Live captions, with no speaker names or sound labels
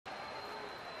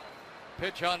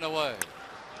Pitch on the way.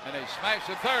 And they smash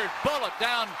the third. Bullet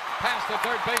down past the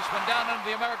third baseman, down under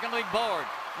the American League board.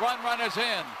 Runners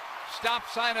in. Stop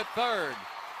sign at third.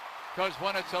 Because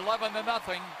when it's 11-0,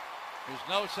 there's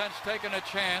no sense taking a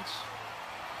chance.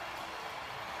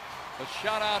 The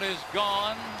shutout is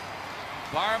gone.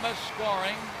 Barmes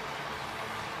scoring.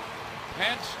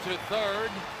 Pence to third.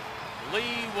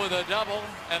 Lee with a double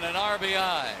and an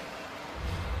RBI.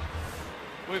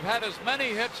 We've had as many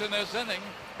hits in this inning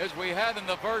as we had in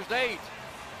the first 8.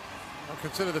 Well,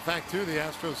 consider the fact, too, the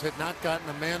Astros had not gotten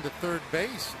a man to third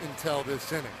base until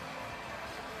this inning.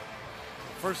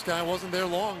 The first guy wasn't there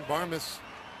long. Barmes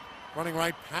running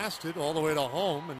right past it all the way to home. And